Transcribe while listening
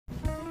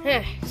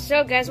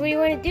So, guys, what do you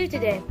want to do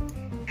today?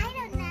 I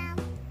don't know.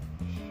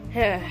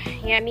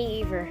 Yeah,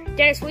 me either.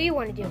 Dennis, what do you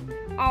want to do?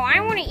 Oh, I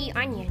want to eat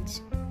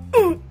onions.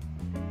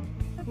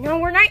 No,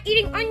 we're not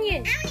eating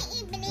onions. I want to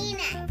eat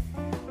bananas.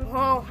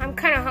 Oh, I'm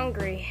kind of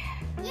hungry.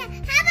 Yeah,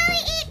 how about we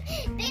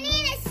eat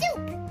banana soup?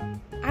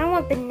 I don't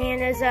want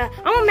bananas. I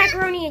want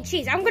macaroni and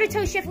cheese. I'm going to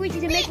tell Chef Luigi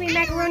to make me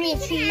macaroni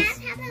and cheese.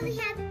 How about we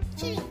have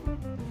chili?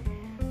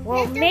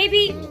 Well,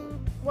 maybe...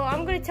 Well,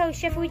 I'm going to tell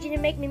Chef Luigi to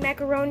make me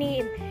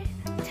macaroni and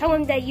tell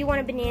him that you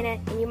want a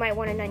banana and you might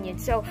want an onion.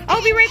 So,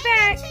 I'll be right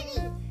back.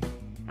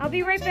 I'll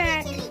be right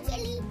back.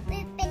 Chili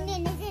with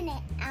bananas in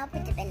it. I'll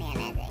put the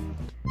bananas in.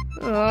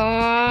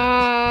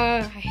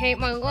 I hate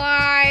my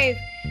life.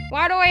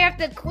 Why do I have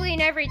to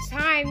clean every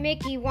time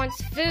Mickey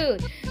wants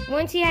food?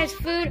 Once he has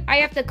food, I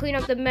have to clean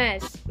up the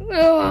mess.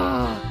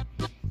 Ugh.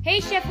 Hey,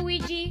 Chef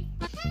Luigi.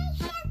 Hey,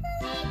 Chef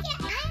Luigi,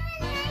 I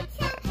would like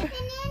some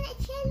banana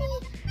chili.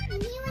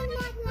 And you want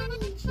macaroni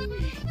and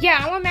cheese. Yeah,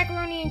 I want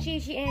macaroni and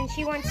cheese, and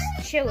she wants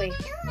chili. No,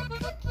 a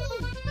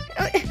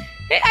cookie.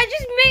 I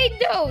just made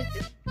those.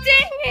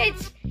 Dang it!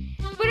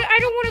 But I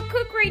don't want to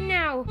cook right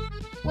now.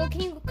 Well,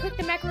 can you cook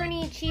the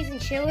macaroni and cheese and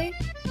chili?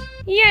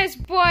 Yes,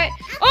 but...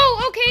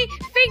 Oh, okay.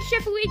 Thanks,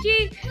 Chef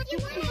Luigi. You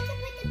want us to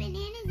put the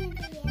bananas in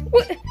for you?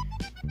 What?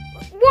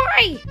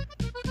 Why?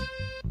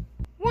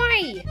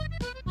 Why?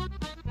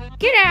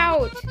 Get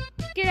out.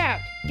 Get out.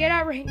 Get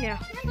out right now.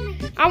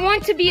 I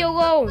want to be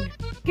alone.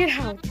 Get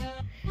out.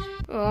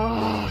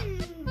 Oh.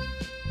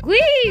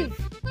 Leave.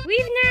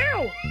 Leave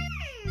now.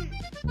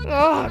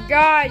 Oh,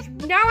 gosh.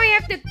 Now I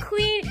have to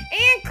clean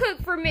and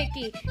cook for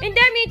Mickey. And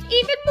that means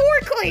even more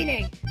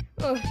cleaning.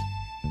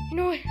 You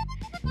know what?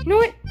 You know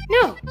what?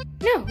 No.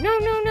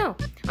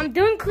 I'm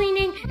done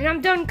cleaning and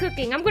I'm done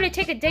cooking. I'm going to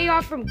take a day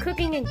off from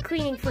cooking and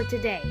cleaning for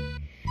today.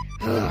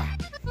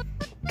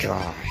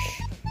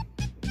 Gosh.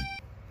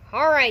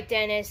 All right,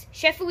 Dennis.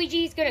 Chef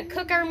Luigi's going to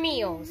cook our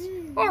meals.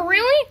 Oh,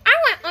 really? I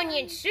want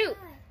onion soup.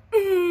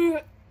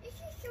 This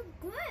is so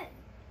good.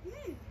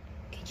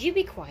 Could you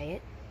be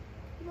quiet?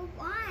 But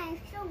why?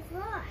 It's so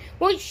good.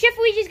 Well, Chef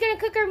Luigi's going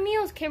to cook our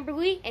meals,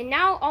 Kimberly. And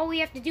now all we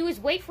have to do is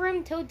wait for him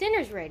until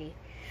dinner's ready.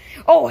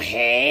 Oh,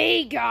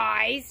 hey,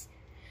 guys.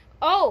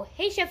 Oh,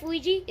 hey, Chef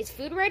Luigi. Is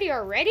food ready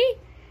already?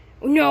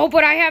 No,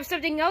 but I have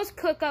something else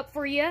cook up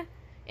for you.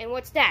 And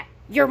what's that?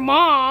 Your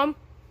mom.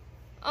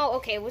 Oh,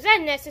 okay. Was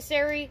that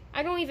necessary?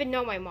 I don't even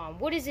know my mom.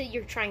 What is it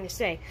you're trying to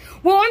say?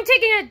 Well, I'm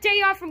taking a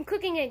day off from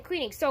cooking and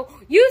cleaning, so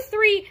you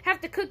three have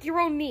to cook your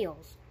own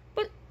meals.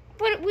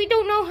 But we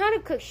don't know how to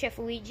cook, Chef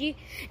Luigi.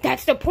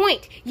 That's the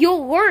point.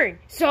 You'll learn.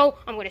 So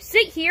I'm going to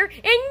sit here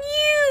and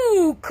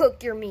you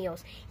cook your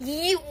meals.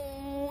 You.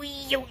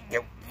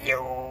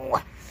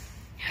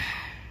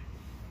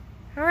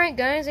 All right,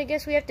 guys. I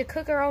guess we have to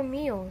cook our own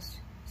meals.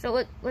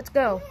 So let's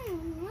go.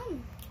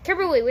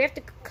 Kimberly, we have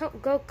to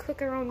go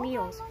cook our own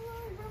meals.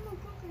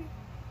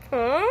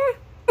 Huh?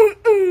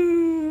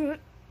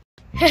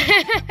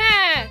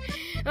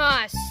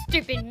 Ah,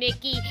 stupid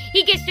Mickey.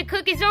 He gets to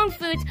cook his own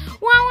foods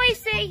while I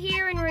sit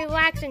here and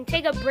relax and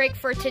take a break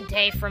for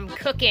today from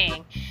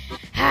cooking.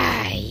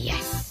 Ah,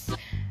 yes.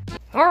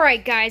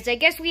 Alright, guys, I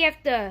guess we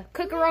have to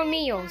cook our own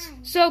meals.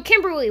 So,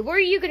 Kimberly, what are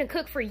you going to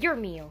cook for your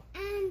meal?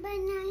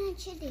 Banana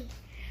chili.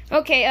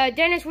 Okay,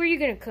 Dennis, what are you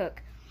going to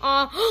cook?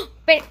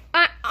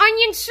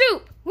 Onion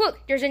soup. Look,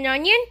 there's an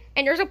onion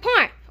and there's a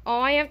pot.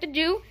 All I have to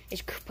do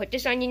is put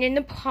this onion in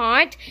the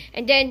pot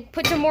and then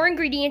put some more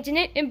ingredients in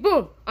it and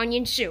boom,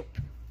 onion soup.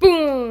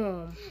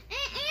 Boom. And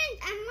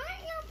I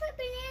might not put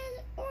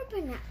bananas or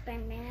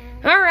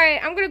bananas. All right,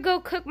 I'm going to go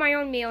cook my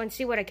own meal and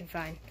see what I can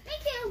find. Me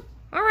too.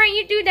 All right,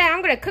 you do that.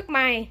 I'm going to cook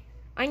my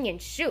onion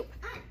soup.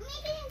 Me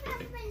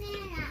too,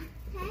 banana.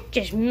 Okay?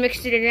 Just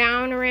mix it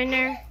around in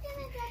there.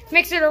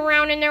 Mix it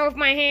around in there with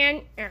my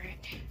hand. All right.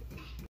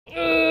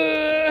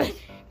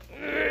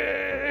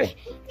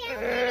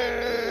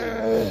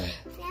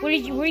 What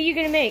are you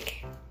gonna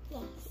make?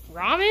 Yes.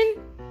 Ramen?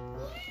 Yeah,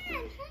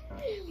 I'm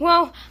hungry.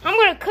 Well, I'm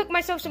gonna cook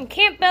myself some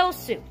Campbell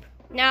soup.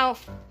 Now,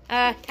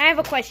 I have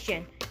a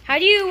question. How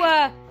do you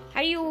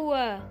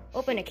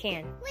open a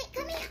can? Wait,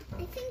 come here.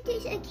 I think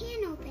there's a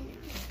can opener.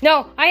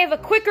 No, I have a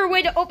quicker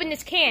way to open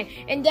this can,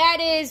 and that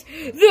is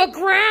the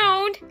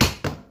ground.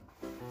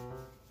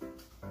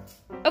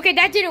 Okay,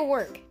 that didn't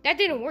work. That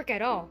didn't work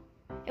at all.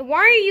 And why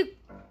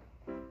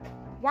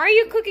are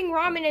you cooking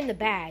ramen in the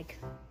bag?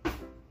 I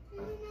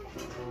don't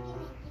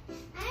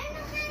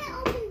know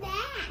how to open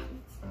bags.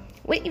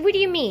 What do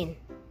you mean?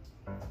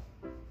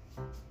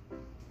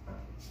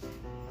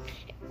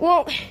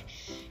 Well,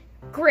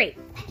 great.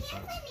 I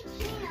can't find the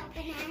can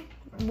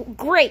opener.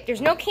 Great,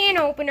 there's no can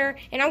opener,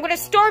 and I'm going to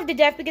starve to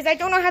death because I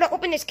don't know how to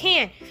open this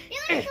can. You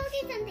want to go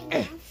do something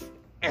else?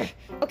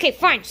 Okay,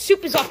 fine.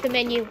 Soup is off the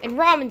menu, and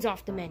ramen's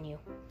off the menu.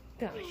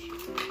 Gosh.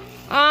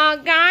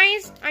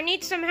 Guys, I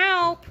need some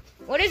help.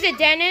 What is it,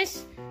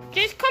 Dennis?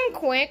 Just come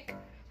quick.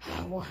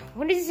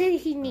 What is it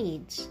he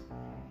needs?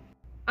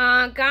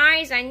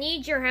 Guys, I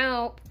need your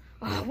help.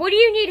 What do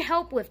you need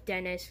help with,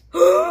 Dennis?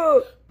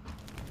 What?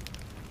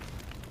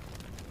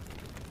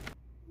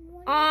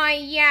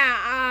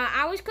 Yeah,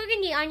 I was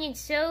cooking the onion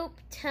soup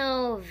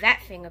till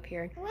that thing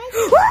appeared. What?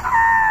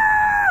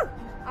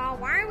 Oh,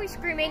 why are we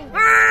screaming?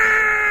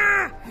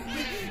 Ah!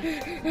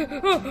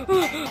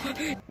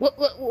 What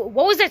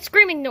was that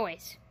screaming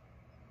noise?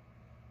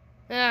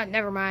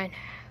 Never mind.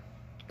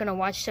 Gonna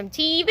watch some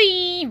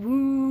TV.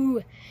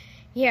 Woo.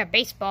 Yeah,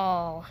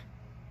 baseball.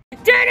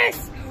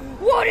 Dennis,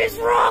 what is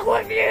wrong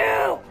with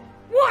you?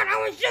 What?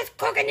 I was just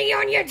cooking the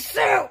onion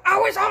soup. I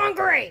was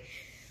hungry.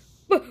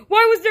 But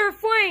why was there a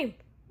flame?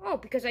 Oh,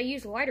 because I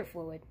used lighter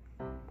fluid.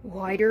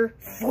 Lighter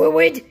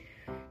fluid?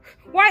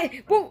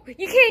 Why? Well,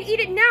 you can't eat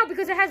it now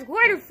because it has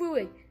lighter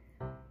fluid.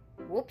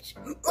 Whoops.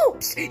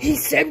 Oops. He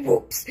said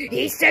whoops.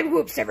 He said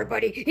whoops,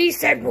 everybody. He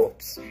said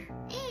whoops. And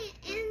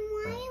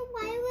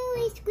why were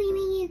we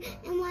screaming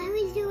and why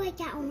was there like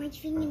that orange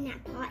thing in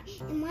that pot?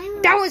 And why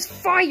were That was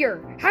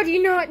fire. How do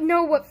you not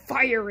know what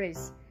fire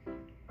is?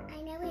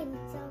 I know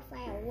it's so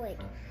firewood.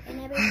 And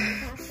everyone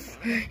talks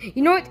about it.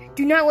 You know what?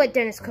 Do not let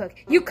Dennis cook.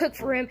 You cook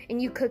for him and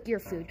you cook your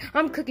food.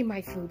 I'm cooking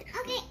my food.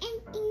 Okay,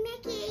 and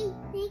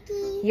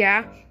Mickey.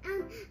 Yeah?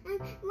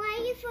 Why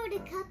you throw the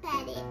cup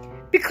at it?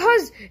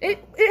 Because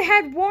it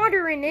had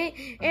water in it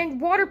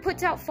and water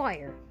puts out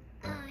fire.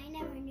 Oh, I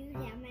never knew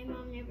that. My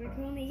mom never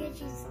told me because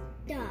she's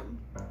dumb.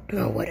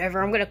 Oh,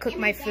 whatever. I'm gonna cook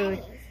And my dad food.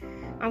 is.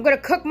 I'm gonna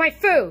cook my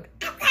food.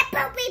 I've got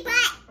poopy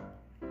butt.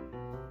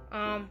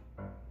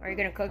 Are you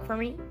gonna cook for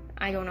me?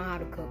 I don't know how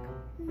to cook.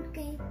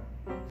 Okay.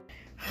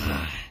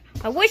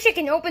 I wish I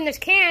can open this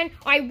can.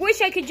 I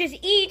wish I could just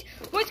eat.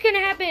 What's gonna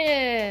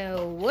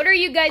happen? What are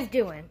you guys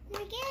doing? We're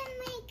gonna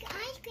make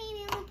ice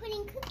cream and we're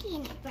putting cookie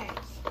in it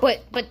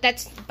first. But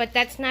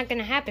that's not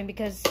gonna happen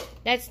because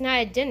that's not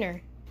a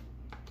dinner.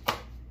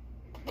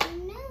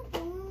 No,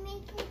 but we're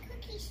making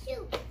cookie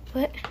soup.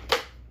 But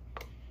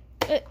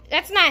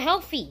that's not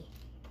healthy.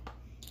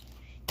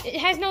 It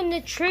has no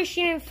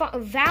nutrition and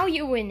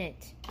value in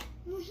it.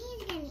 Well,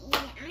 he's gonna eat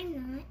it. I'm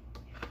not.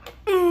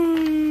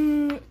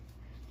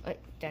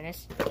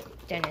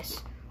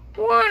 Dennis.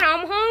 What?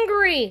 I'm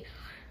hungry.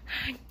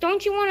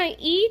 Don't you want to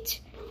eat?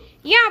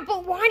 Yeah,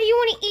 but why do you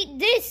want to eat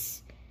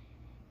this?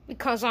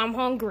 Because I'm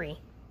hungry.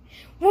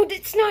 Well,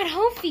 it's not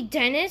healthy,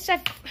 Dennis. Well,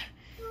 we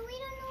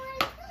don't know how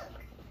to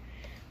cook.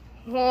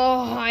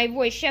 Oh, I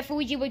wish Chef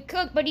Luigi would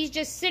cook, but he's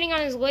just sitting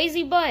on his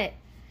lazy butt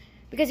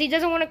because he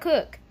doesn't want to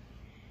cook.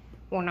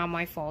 Well, not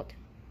my fault.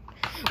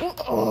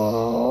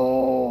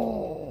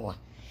 Oh.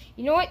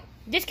 You know what?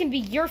 This can be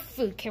your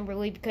food,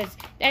 Kimberly, because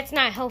that's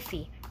not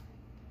healthy.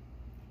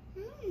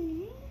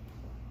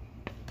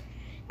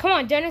 Come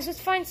on, Dennis,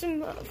 let's find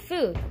some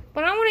food.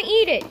 But I want to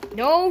eat it.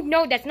 No,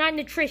 that's not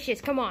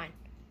nutritious. Come on.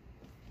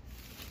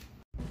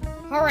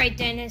 All right,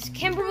 Dennis.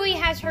 Kimberly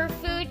has her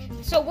food.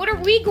 So what are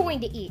we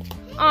going to eat?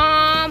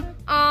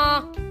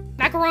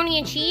 Macaroni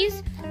and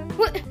cheese?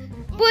 What?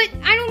 But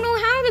I don't know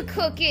how to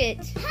cook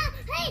it.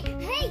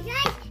 Hey,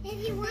 guys,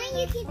 if you want,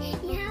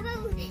 how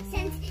about,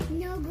 since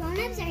no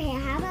grown-ups are here,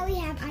 how about we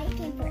have ice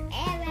cream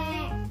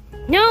forever?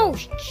 No,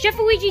 Chef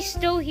Luigi's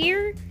still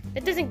here.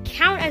 That doesn't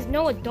count as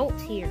no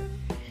adults here.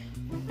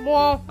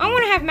 Well, I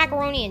want to have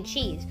macaroni and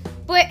cheese,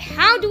 but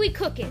how do we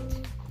cook it?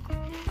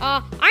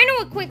 I know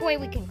a quick way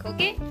we can cook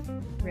it.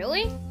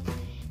 Really?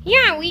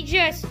 Yeah, we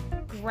just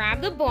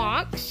grab the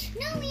box.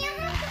 No, we don't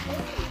have to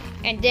open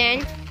it. And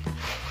then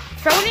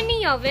throw it in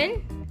the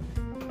oven.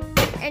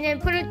 And then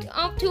put it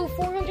up to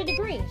 400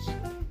 degrees.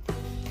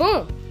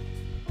 Boom.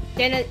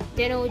 Then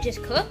it will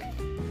just cook?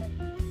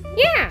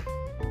 Yeah.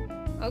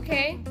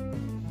 Okay.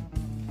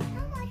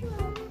 How much will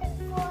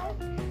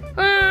it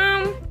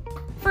for?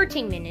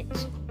 13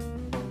 minutes.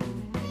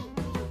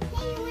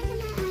 Hey, you want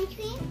some ice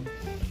cream?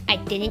 I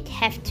didn't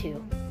have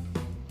to.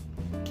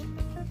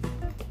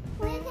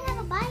 Well, you can have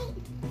a bite.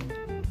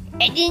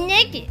 I didn't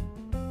like it.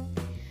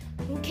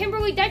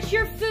 Kimberly, that's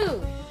your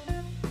food.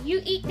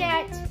 You eat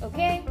that,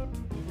 okay?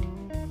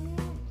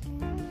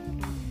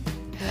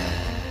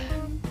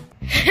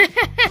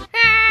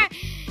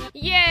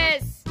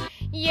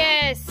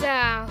 Yes,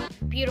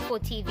 beautiful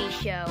TV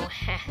show.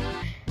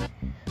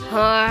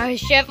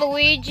 Chef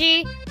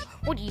Luigi,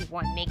 what do you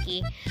want,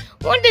 Mickey?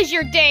 When does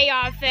your day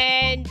off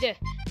end?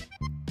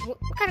 What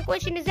kind of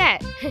question is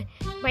that?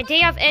 My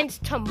day off ends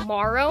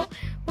tomorrow?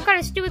 What kind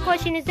of stupid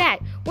question is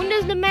that? When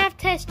does the math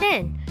test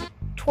end?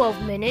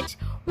 12 minutes.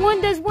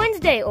 When does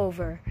Wednesday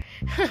over?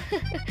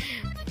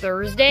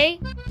 Thursday?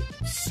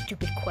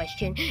 Stupid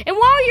question. And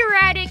while you're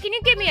at it, can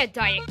you give me a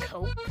Diet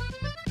Coke?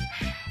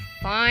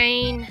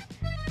 Fine.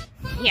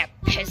 Yeah,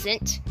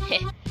 peasant.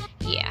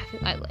 Yeah,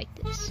 I like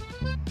this.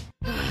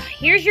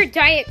 Here's your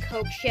Diet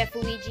Coke, Chef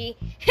Luigi.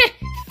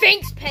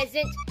 Thanks,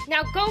 peasant.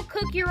 Now go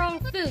cook your own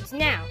foods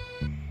now.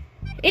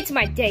 It's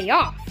my day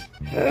off.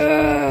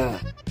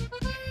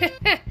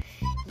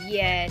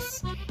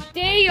 Yes,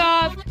 day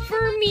off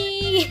for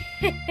me.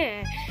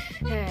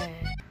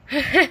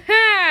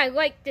 I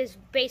like this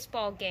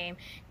baseball game.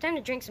 Time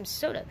to drink some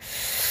soda.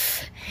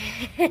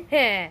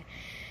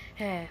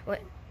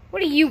 What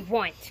do you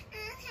want?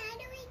 How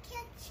do we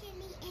cook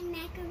chili and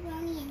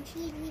macaroni and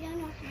cheese? We don't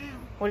know how.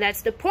 Well,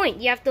 that's the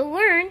point. You have to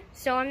learn,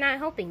 so I'm not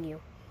helping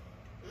you.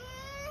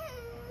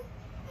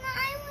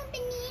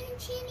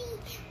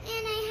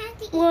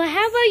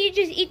 about you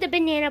just eat the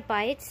banana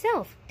by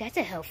itself? That's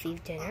a healthy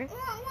dinner.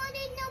 Well,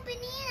 there's no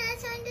banana,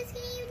 so I'm just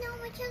gonna eat no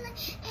more children.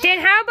 Then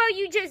how about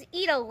you just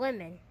eat a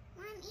lemon?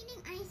 Well, I'm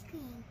eating ice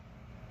cream.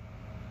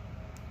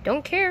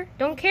 Don't care.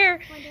 Don't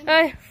care.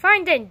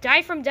 Fine then.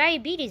 Die from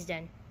diabetes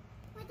then.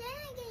 Well, then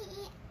I'm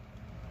gonna eat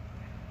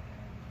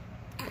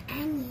an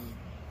onion.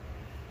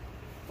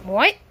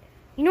 What?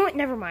 You know what?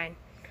 Never mind.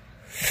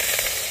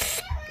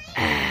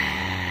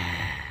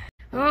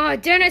 Oh,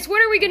 Dennis,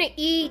 what are we gonna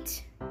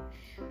eat?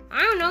 I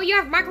don't know. You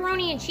have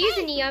macaroni and cheese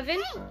in the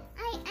oven. Hey,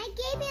 I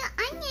gave you an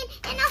onion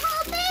and a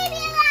whole baby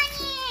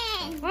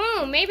onion.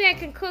 Oh, maybe I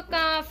can cook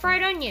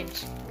fried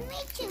onions. Me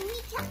too.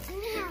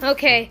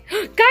 Okay.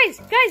 Guys,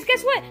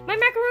 guess what? My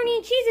macaroni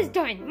and cheese is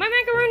done. My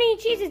macaroni and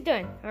cheese is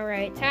done. All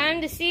right, time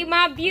to see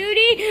my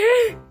beauty.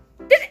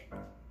 This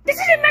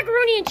isn't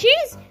macaroni and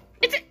cheese.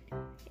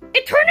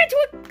 It turned into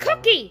a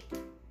cookie.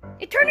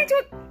 It turned into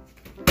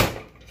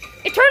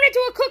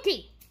a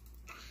cookie.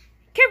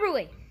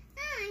 Kimberly.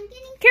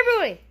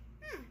 Kimberly.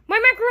 My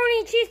macaroni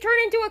and cheese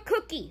turned into a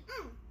cookie.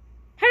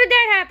 How did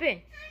that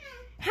happen?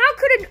 How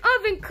could an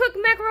oven cook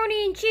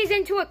macaroni and cheese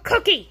into a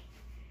cookie?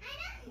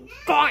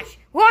 Gosh,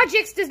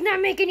 logic does not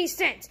make any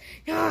sense.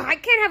 I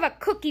can't have a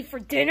cookie for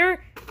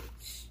dinner.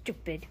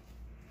 Stupid.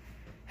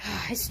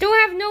 I still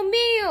have no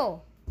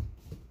meal.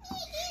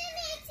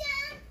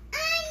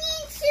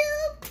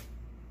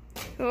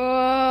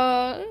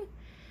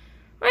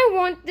 I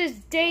want this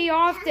day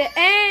off to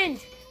end.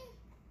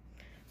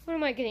 What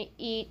am I gonna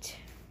eat?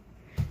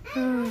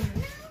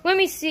 Let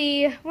me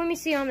see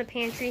on the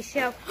pantry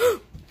shelf.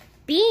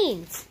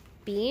 Beans.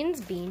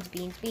 Beans.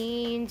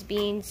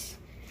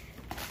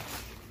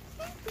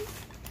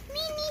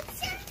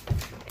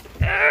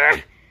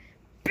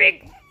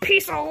 Big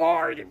piece of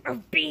lard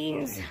of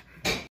beans.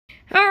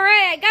 All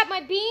right, I got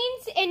my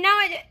beans, and now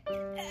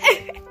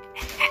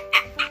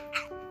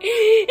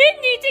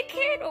it needs a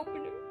can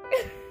opener.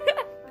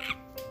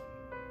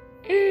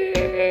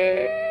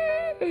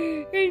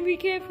 And we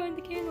can't find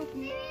the can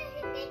opener.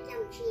 Make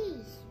some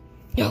cheese.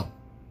 No.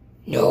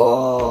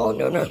 How about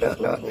you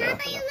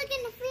look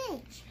in the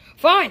fridge?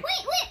 Fine.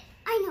 Wait.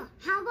 I know.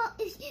 How about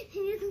if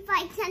you can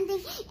find something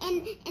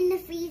in the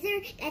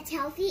freezer that's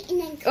healthy and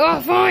then...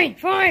 Oh, fine.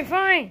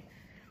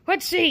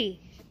 Let's see.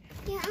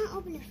 Yeah, I'll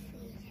open the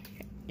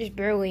freezer. There's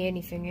barely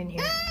anything in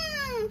here.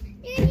 Oh,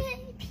 there's a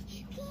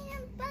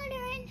peanut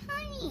butter and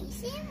honey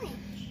sandwich.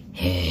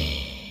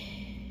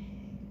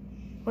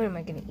 What am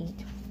I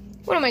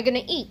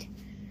gonna eat?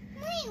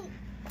 Wait,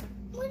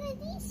 what are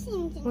these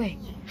things in Wait.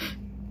 here?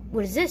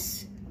 What is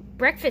this?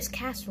 Breakfast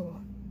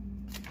casserole.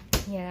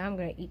 Yeah, I'm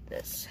gonna eat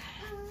this.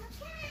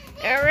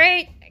 Okay. All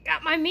right, I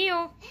got my meal.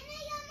 And I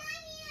got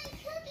mommy and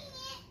cooking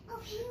it.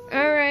 Okay,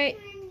 All right.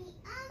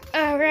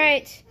 All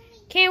right.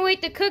 Can't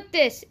wait to cook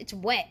this. It's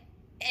wet.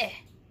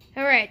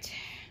 All right.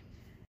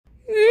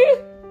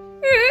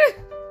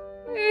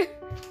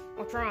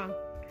 What's wrong?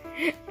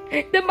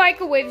 The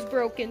microwave's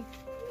broken.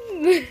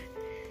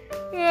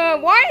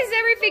 Why does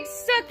everything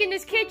suck in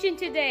this kitchen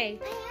today?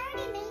 I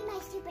already made my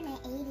soup and I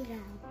ate it all.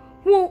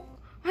 Well,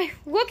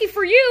 lucky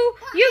for you,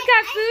 you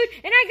got food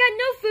and I got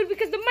no food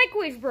because the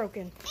microwave's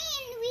broken. And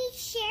we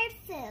shared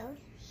food.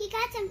 He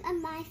got some of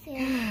my food.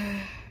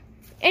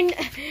 And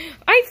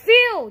I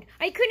failed.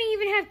 I couldn't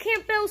even have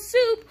Campbell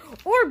soup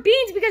or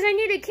beans because I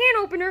needed a can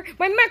opener.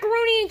 My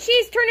macaroni and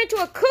cheese turned into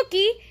a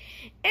cookie.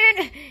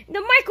 And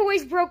the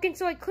microwave's broken,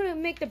 so I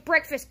couldn't make the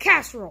breakfast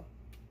casserole.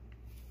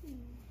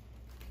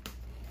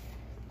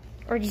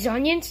 Are these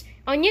onions?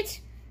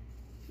 Onions?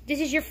 This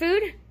is your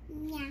food?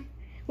 Yeah.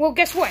 Well,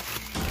 guess what?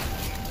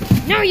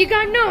 Now you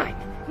got none.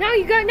 Now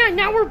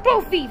Now we're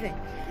both even.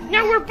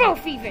 No,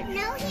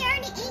 he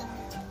already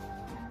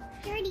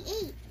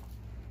ate.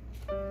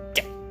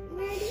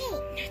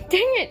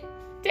 Dang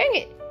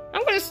it.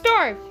 I'm gonna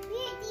starve.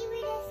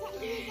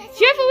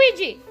 Chef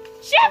Luigi. We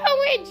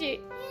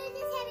were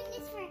just having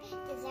this for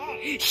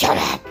dessert. Shut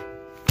up.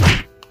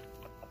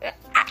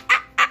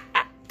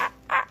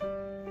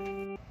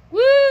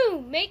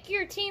 Woo! Make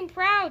your team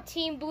proud,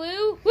 Team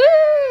Blue.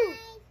 Woo!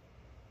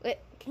 Wait,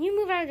 can you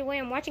move out of the way?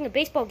 I'm watching a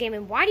baseball game,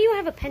 and why do you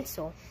have a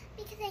pencil?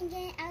 Because I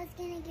was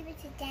gonna give it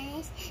to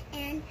Dennis,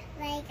 and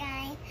I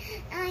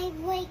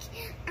am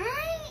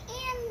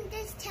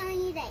just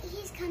telling you that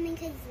he's coming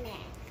because he's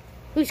mad.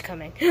 Who's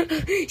coming?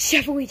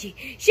 Chef Luigi.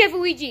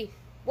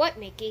 What,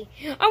 Mickey?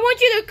 I want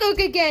you to cook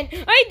again.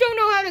 I don't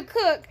know how to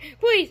cook.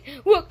 Please,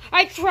 look,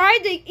 I tried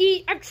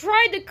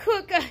to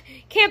cook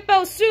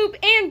Campbell soup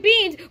and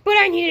beans, but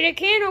I needed a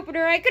can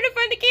opener. I couldn't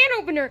find the can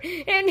opener.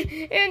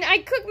 And I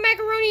cooked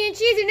macaroni and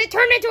cheese and it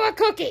turned into a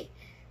cookie.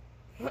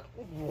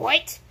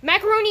 What?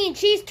 Macaroni and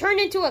cheese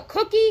turned into a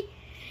cookie?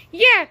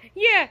 Yeah.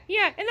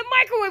 And the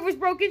microwave was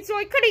broken, so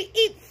I couldn't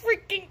eat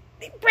freaking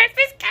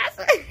breakfast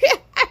casserole.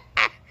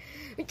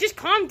 Just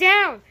calm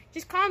down.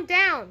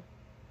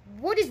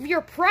 What is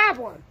your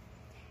problem?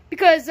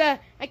 Because I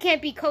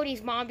can't be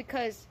Cody's mom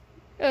because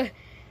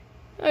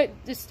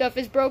this stuff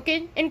is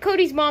broken and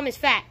Cody's mom is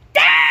fat.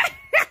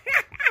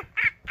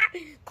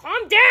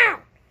 Calm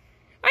down.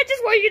 I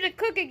just want you to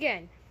cook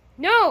again.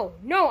 No,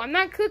 I'm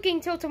not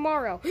cooking till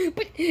tomorrow.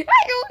 But I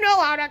don't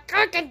know how to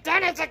cook, and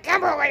Dennis and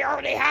Kimberly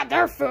already had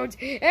their foods,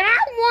 and I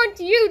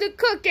want you to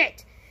cook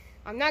it.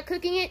 I'm not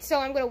cooking it, so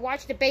I'm going to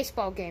watch the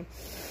baseball game.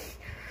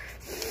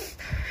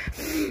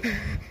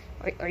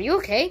 Are you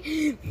okay?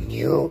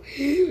 You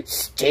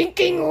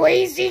stinking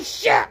lazy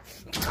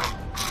chef.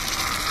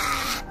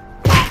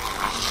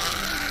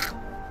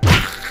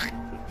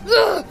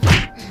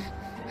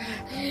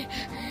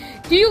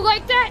 Do you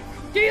like that?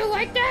 Do you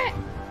like that?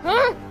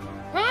 Huh?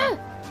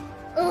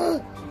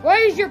 What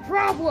is your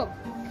problem?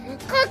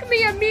 Cook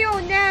me a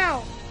meal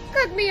now.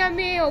 Cook me a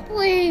meal,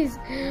 please.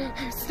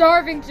 I'm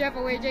starving, Chef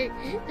Luigi.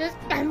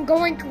 I'm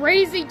going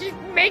crazy. Just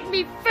make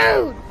me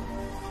food.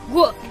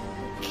 Look,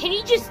 can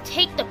you just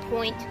take the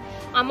point?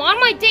 I'm on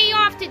my day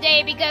off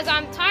today because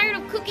I'm tired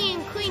of cooking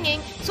and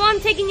cleaning, so I'm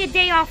taking a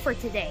day off for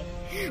today.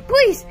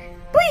 Please.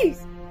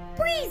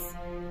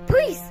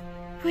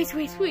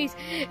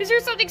 Is there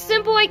something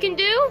simple I can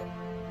do?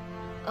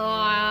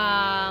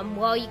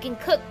 Well, you can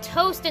cook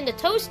toast in the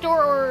toaster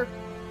or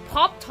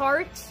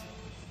Pop-Tarts.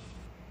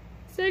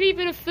 Is that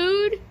even a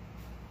food?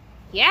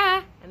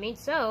 Yeah, I mean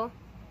so.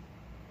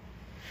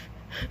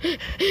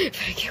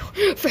 Thank you.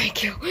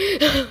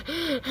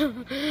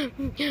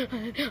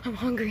 I'm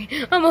hungry.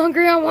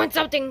 I want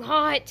something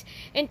hot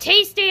and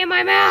tasty in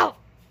my mouth.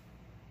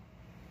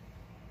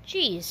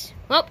 Jeez.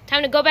 Well,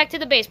 time to go back to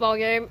the baseball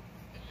game.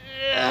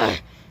 Ugh.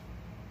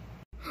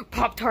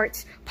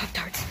 Pop-Tarts.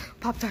 Pop-Tarts.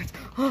 Pop-Tarts.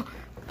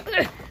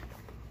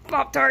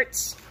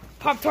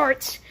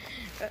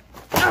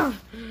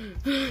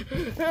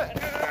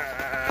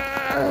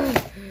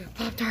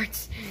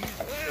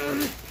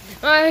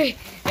 I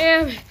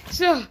am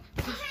so...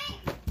 Okay.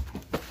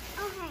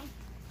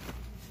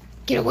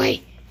 Get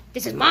away.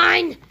 This is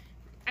mine.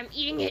 I'm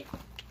eating it.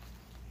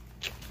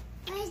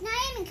 Well, it's not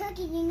even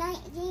cooking. You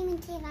didn't even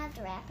take out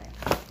the wrapper.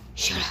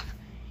 Shut up.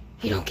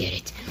 You don't get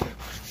it.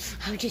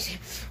 I would just...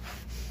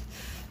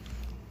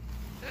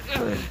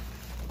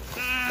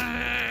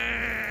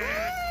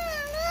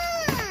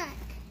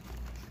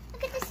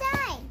 Look at the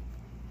side.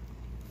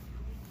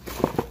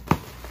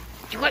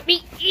 You let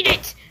me eat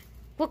it.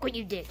 Look what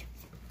you did.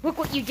 It's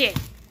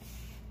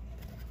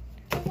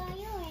all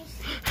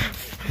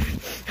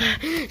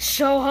yours.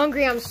 So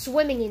hungry, I'm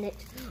swimming in it.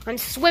 What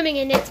is it doing?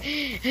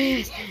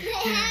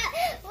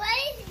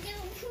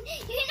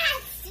 You're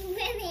not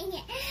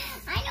swimming.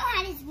 I know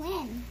how to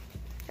swim.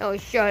 Oh,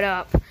 shut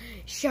up.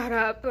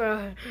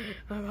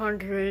 I'm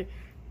hungry.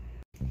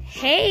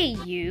 Hey,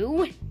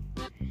 you.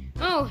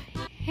 Oh,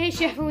 hey,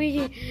 Chef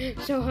Luigi.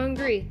 So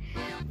hungry.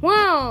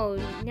 Well,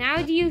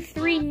 now do you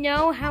three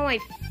know how I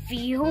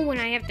feel when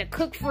I have to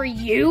cook for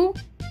you?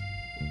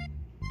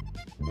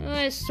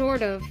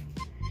 Sort of.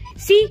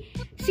 See,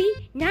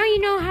 now you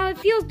know how it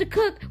feels to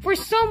cook for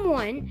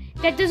someone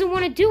that doesn't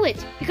want to do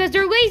it because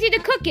they're lazy to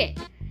cook it.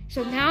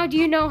 So now do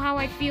you know how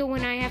I feel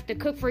when I have to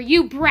cook for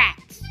you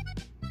brats?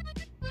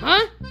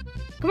 Huh?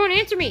 Come on,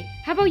 answer me.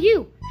 How about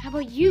you?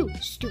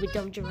 Stupid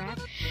dumb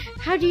giraffe?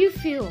 How do you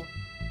feel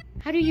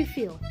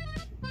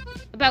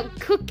about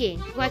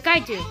cooking like I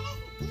do?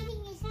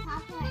 Eating his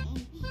Pop-Tart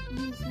and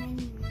he's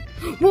running.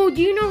 Well,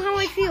 do you know how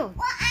I feel?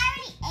 Well, I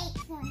already ate,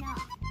 so no.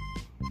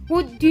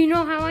 Well, do you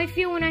know how I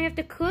feel when I have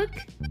to cook?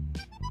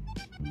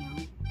 No.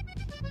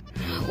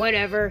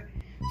 Whatever.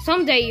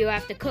 Someday you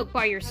have to cook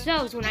by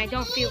yourselves when I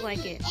don't feel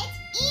like it.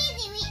 It's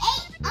easy. We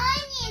ate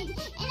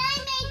onions, and I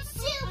made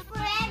soup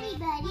for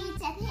everybody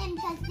except him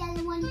because he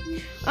doesn't want to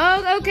eat.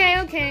 Oh,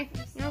 okay,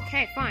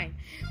 fine.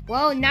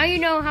 Well, now you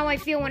know how I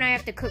feel when I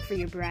have to cook for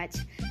you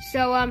brats.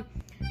 So,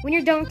 when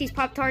you're done with these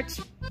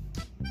Pop-Tarts,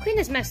 clean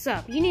this mess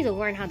up. You need to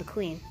learn how to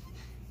clean.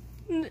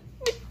 Clean.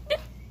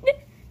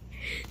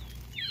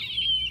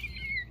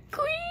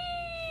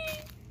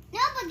 No,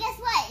 but guess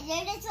what?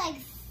 They're just like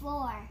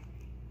 4.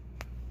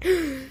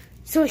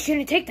 So it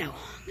shouldn't take that long.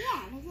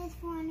 Yeah, there's just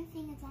 4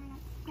 things on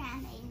the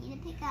ground that you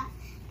need to pick up,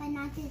 but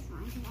not this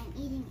one because I'm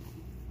eating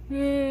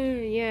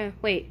it. Yeah.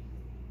 Wait.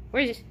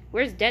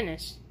 Where's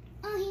Dennis?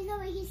 Oh,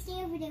 he's stay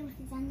over there with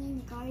his onion in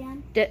the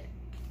garden.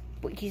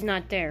 Wait, he's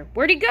not there.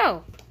 Where'd he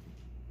go?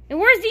 And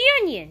where's the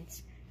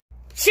onions?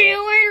 See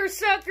you later,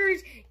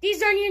 suckers.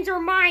 These onions are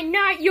mine,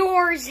 not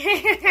yours.